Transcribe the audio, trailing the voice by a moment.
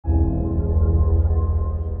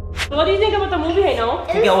What do you think about the movie, HEYNEL?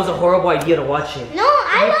 I think that was a horrible idea to watch it. No,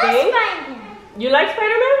 I love Spider-Man. You like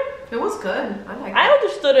Spider-Man? It was good. I like it. I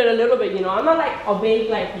understood it a little bit, you know. I'm not like a big,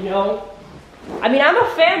 like, you know. I mean, I'm a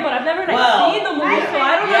fan, but I've never seen the movie, so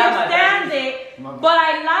I don't understand it. But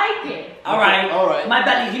I like it. All right.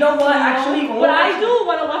 Maibelys, you know what? Actually, but I do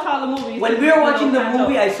want to watch all the movies. When we were watching the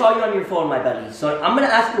movie, I saw you on your phone, Maibelys. So I'm gonna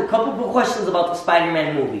ask you a couple of questions about the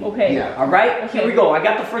Spider-Man movie. Okay. Yeah. All right. Okay. Here we go. I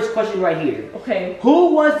got the first question right here. Okay.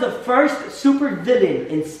 Who was the first super villain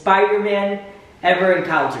in Spider-Man ever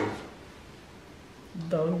encountered?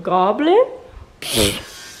 The Goblin?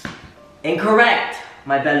 Incorrect,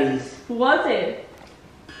 Maibelys. Who was it?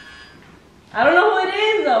 I don't know who it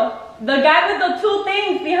is though. The guy with the two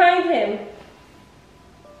things behind him.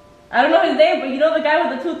 I don't know his name, but you know the guy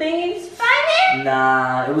with the two thingies? Spider-Man?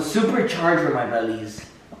 Nah, it was Supercharger, Maibelys.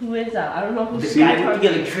 Who is that? I don't know who's the guy with the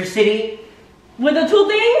electricity. With the two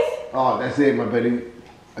things? Oh, that's it, Maibelys.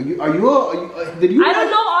 Did you? I don't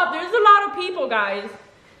know. There's a lot of people, guys.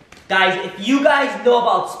 Guys, if you guys know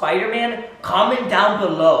about Spider-Man, comment down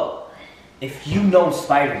below. If you know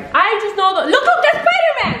Spider-Man. I just know the. Look, that's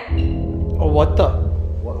Spider-Man! Oh, what the?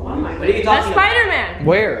 What are you talking That's about? Spider-Man!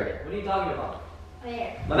 Where? What are you talking about?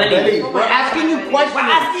 Where? Maibelys, we're asking you questions. We're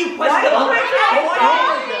asking you questions.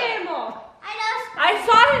 I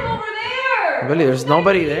saw him over there! Really, there's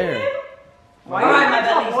nobody there. Alright,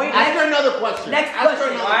 Maibelys. Ask her another question. Next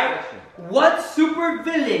question, alright? What super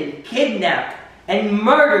villain kidnapped and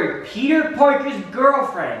murdered Peter Parker's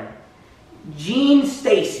girlfriend, Jean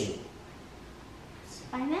Stacy?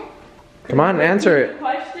 Spider-Man? Come on, answer it.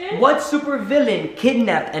 Question? What super villain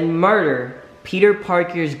kidnapped and murdered Peter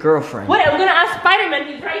Parker's girlfriend? Wait, I'm gonna ask Spider-Man.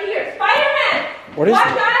 He's right here. Spider-Man! What is What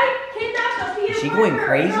it? guy kidnapped the Peter Is she Parker going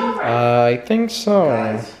crazy? girlfriend? I think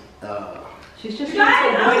so. She's just Guys,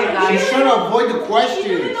 trying to avoid it, guys. She's trying to avoid the He doesn't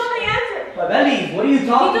questions. know the answer. Maibelys, what are you He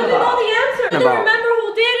talking doesn't know about? the answer. He doesn't About- remember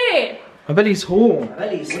who did it. I bet he's who?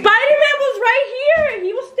 Maibelys, Spider-Man was right here.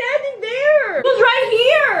 He was standing there. He was right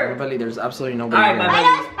I here. bet there's absolutely nobody Alright, here.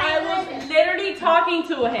 Maibelys. I was literally talking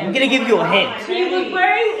to him. I'm gonna give you a hint. He was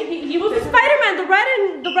wearing. He was the Spider-Man, the red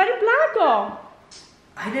and black girl.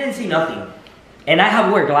 I didn't see nothing. And I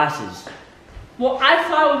have wear glasses. Well, I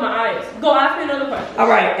saw it with my eyes. Go ask me another question.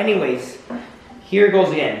 Alright, anyways. Here it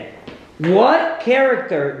goes again. What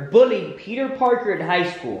character bullied Peter Parker in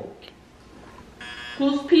high school?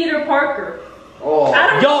 Who's Peter Parker? Oh. I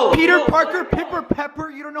don't know. Yo! Peter Parker, Pepper,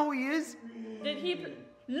 you don't know who he is? Did he?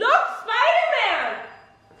 Look, Spider-Man.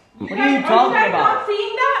 What are you Are talking you guys about? not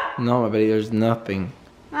seeing that? No, I bet there's nothing.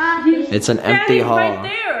 He's It's an empty standing hall. right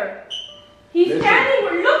there. He's Listen. standing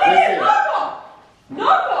where. Look at him. Listen.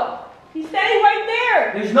 Look. He's standing right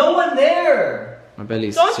there. There's no one there. I bet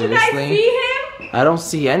he's Don't you guys seriously. see him? I don't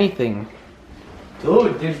see anything.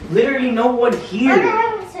 Dude, there's literally no one here.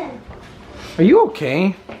 Are you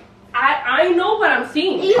okay? I know what I'm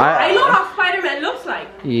seeing. I know how Spider-Man looks like.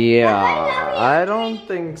 Yeah, I don't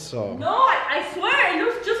think so. No, I swear, it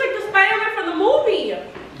looks just like the Spider-Man from the movie.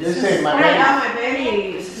 Listen, Oh my Maibelys. God, my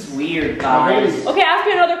baby. This is weird, guys. Maibelys. Okay, ask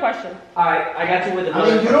me another question. Alright, I got you with I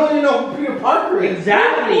another mean, you don't even know who Peter Parker is.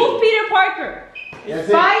 Exactly. Who's Peter Parker? That's it.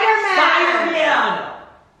 Spider-Man. Spider-Man!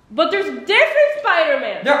 But there's different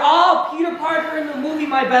Spider-Man. They're all Peter Parker in the movie,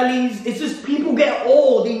 Maibelys. It's just people get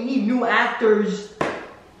old. They need new actors.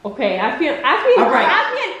 Okay, ask me Alright.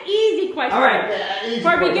 ask me an easy question. Alright. Yeah, easy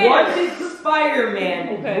For question. beginners. What did Spider-Man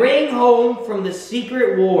Okay. bring home from the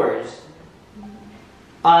Secret Wars?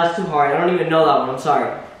 It's too hard. I don't even know that one. I'm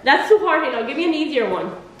sorry. That's too hard, HEYNEL. Give me an easier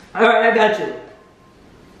one. Alright, I got you.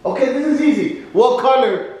 Okay, this is easy. What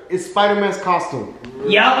color is Spider-Man's costume?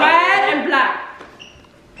 Yep. Red and black.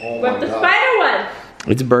 Oh With the spider one.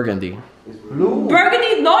 It's burgundy. It's blue.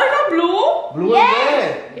 Burgundy. No, it's not blue. Blue and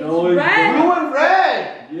red. It's red. Blue and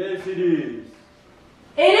red. Yes, it is.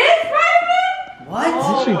 It is Spider-Man? What?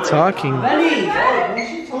 What's she talking? Maibelys. Who's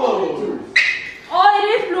she talking to? Oh,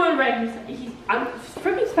 it is blue and red. I'm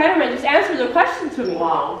freaking Spider-Man just answered the question to me.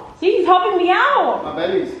 Wow. See, he's helping me out.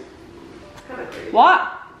 Maibelys. What?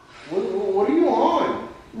 What are you on?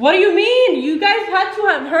 What do you mean? You guys had to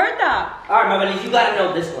have heard that. Alright, Maibelys, you gotta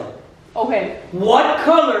know this one. Okay. What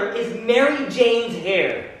color is Mary Jane's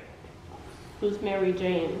hair? Who's Mary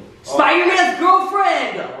Jane? Spider-Man's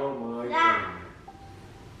girlfriend! Oh my God.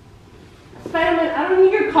 Spider-Man, I don't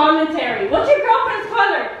need your commentary. What's your girlfriend's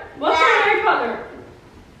color? What's her hair color?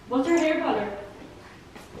 What's her hair color?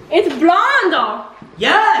 It's blonde.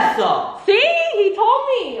 Yes! See? He told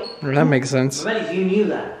me. That makes sense. Maibelys, you knew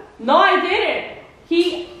that. No, I didn't.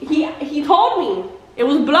 He told me. It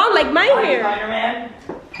was blonde like my Hi, hair. Spider-Man.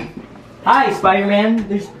 Hi, Spider-Man.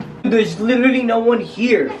 There's literally no one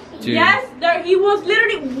here. Dude. Yes, there he was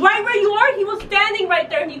literally right where you are. He was standing right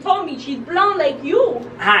there and he told me she's blonde like you.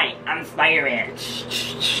 Hi, I'm Spider-Man.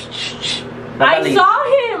 I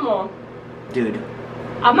saw him. Dude.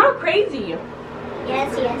 I'm not crazy.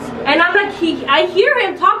 Yes. And I'm like, I hear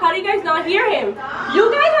him talk. How do you guys not hear him?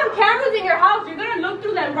 You guys have cameras in your house. You're gonna look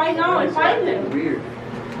through them right now and find him. Weird.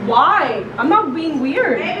 Why? I'm not being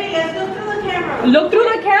weird. Baby, let's look through the camera. Look through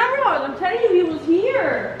the cameras. I'm telling you, he was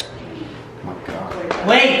here. Oh my God.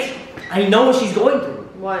 Wait, I know what she's going through.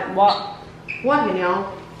 What? What? What,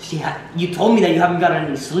 Hiii? You told me that you haven't gotten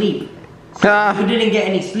any sleep. You didn't get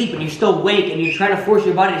any sleep and you're still awake and you're trying to force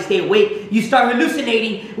your body to stay awake. You start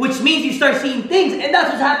hallucinating, which means you start seeing things, and that's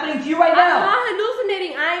what's happening to you right I'm now. not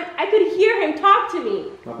hallucinating. I could hear him talk to me.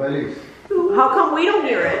 Maibelys, How come we don't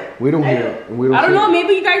hear it? we don't hear it. And we don't I don't see know. it.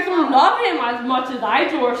 Maybe you guys don't love him as much as I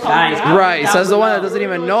do or something. Guys, I don't Right, know. says the one that doesn't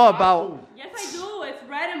even know about. Yes, I do. It's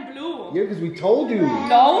red and blue. Yeah, because we told you.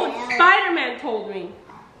 No, Spider-Man told me.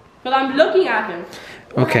 But I'm looking at him.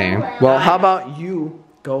 Okay, well, how about you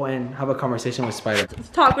go and have a conversation with Spider? Let's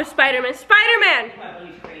talk with Spider-Man. Spider-Man!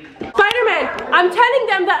 Spider-Man! I'm telling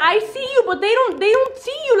them that I see you, but they don't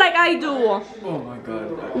see you like I do. Oh my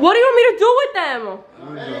God. What do you want me to do with them? I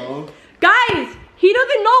don't know. Guys, he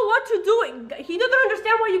doesn't know what to do. He doesn't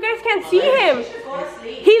understand why you guys can't see him.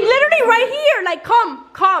 He's literally right here. Like, come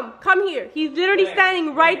here. He's literally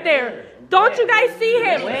standing right there. Don't you guys see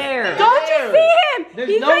him? Where? Don't you see him? There's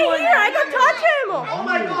He's no right one here. I can touch him. Oh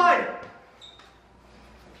my God!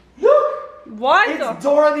 Look! What? It's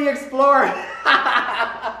Dora the Explorer!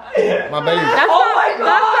 Maibelys. That's Oh not, my That's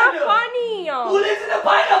God! not funny. Who lives in a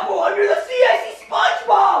pineapple under the sea? I see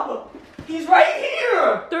SpongeBob! He's right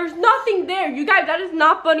here! There's nothing there. You guys, that is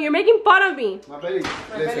not funny. You're making fun of me. Maibelys,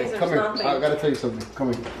 listen, there's come here. nothing. I gotta tell you something.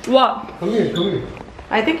 Come here. What? Come here.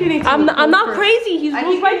 I think you need to. I'm not first. crazy. He's I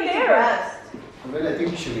moved think right you need to there. rest. Maibelys, I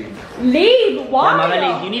think you should leave. Leave? Why?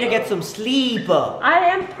 Maibelys, you need to get some sleep. I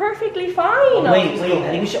am perfectly fine. Wait, I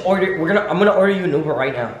think we should order. I'm gonna order you an Uber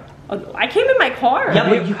right now. I came in my car. Yeah,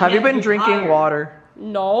 but Have you been drinking water?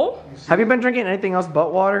 No, Have you been drinking anything else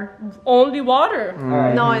but water? only water.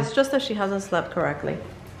 Alright. No, it's just that she hasn't slept correctly.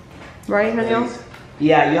 Right, Hiii?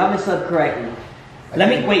 Yeah, you haven't slept correctly. Let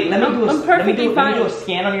me do I'm perfectly a fine.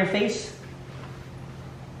 scan on your face.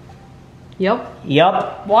 Yep.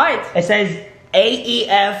 Yup. What? It says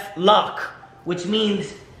AEF lock, which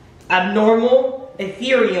means abnormal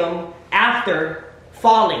Ethereum after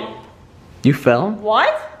falling. You fell?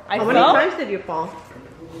 What? I How many fell? times did you fall?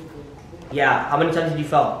 Yeah, how many times did you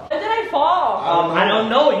fall? When did I fall? I don't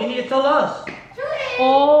know. You need to tell us.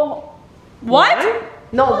 Oh. What?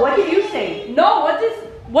 No, what did you say? No,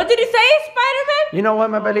 what did he say, Spider-Man? You know what,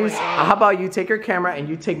 Maibelys? How about you take your camera and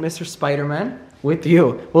you take Mr. Spider-Man with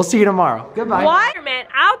you? We'll see you tomorrow. Goodbye. Spider-Man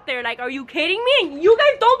out there, like, are you kidding me? And you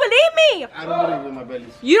guys don't believe me. I don't believe in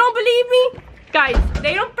Maibelys. You don't believe me? Guys,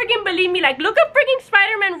 they don't freaking believe me. Like, look at freaking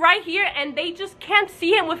Spider-Man right here, and they just can't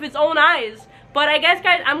see him with his own eyes. But I guess,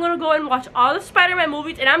 guys, I'm gonna go and watch all the Spider-Man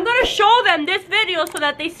movies, and I'm gonna show them this video so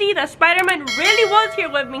that they see that Spider-Man really was here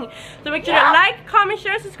with me. So make sure to like, comment,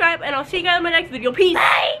 share, subscribe, and I'll see you guys in my next video. Peace.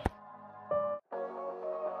 Bye.